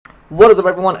What is up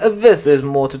everyone, this is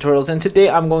More Tutorials, and today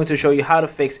I'm going to show you how to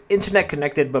fix internet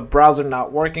connected but browser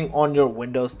not working on your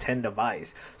Windows 10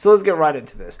 device. So let's get right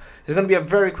into this. It's going to be a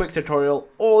very quick tutorial.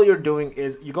 All you're doing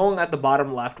is you're going at the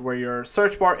bottom left where your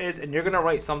search bar is, and you're going to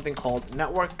write something called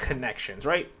network connections,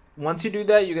 right? Once you do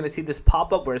that, you're going to see this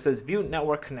pop up where it says view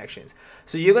network connections.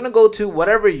 So you're going to go to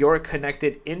whatever you're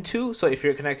connected into. So if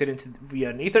you're connected into via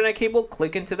an Ethernet cable,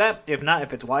 click into that. If not,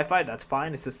 if it's Wi-Fi, that's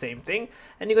fine. It's the same thing.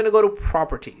 And you're going to go to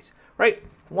properties, right?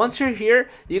 Once you're here,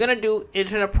 you're going to do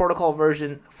Internet Protocol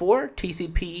version 4,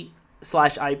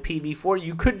 TCP/IPv4.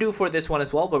 You could do for this one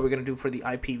as well, but we're going to do for the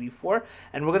IPv4.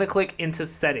 And we're going to click into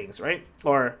settings, right?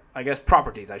 Or I guess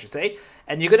properties, I should say.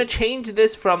 And you're going to change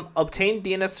this from obtain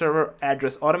DNS server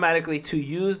address automatically to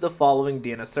use the following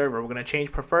DNS server. We're going to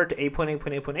change preferred to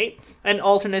 8.8.8.8 and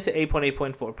alternate to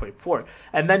 8.8.4.4.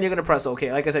 And then you're going to press OK.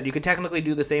 Like I said, you could technically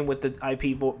do the same with the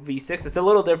IPv6. It's a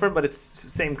little different, but it's the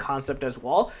same concept as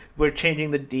well. We're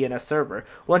changing the DNS server.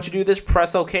 Once you do this,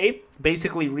 press OK.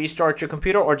 Basically restart your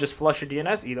computer or just flush your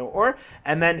DNS, either or.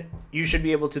 And then you should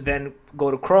be able to then go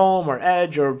to Chrome or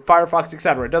Edge or Firefox,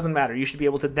 etc. It doesn't matter. You should be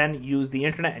able to then use the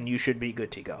internet and you should be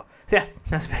good to go. So yeah,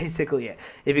 that's basically it.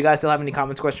 If you guys still have any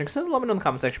comments, questions, concerns, let me know in the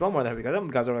comment section below. More than happy to go. If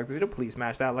you guys are like this video, please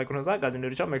smash that like button. Guys, if you're new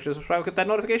to the channel, make sure to subscribe, hit that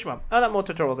notification bell. That More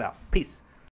Tutorials out. Peace.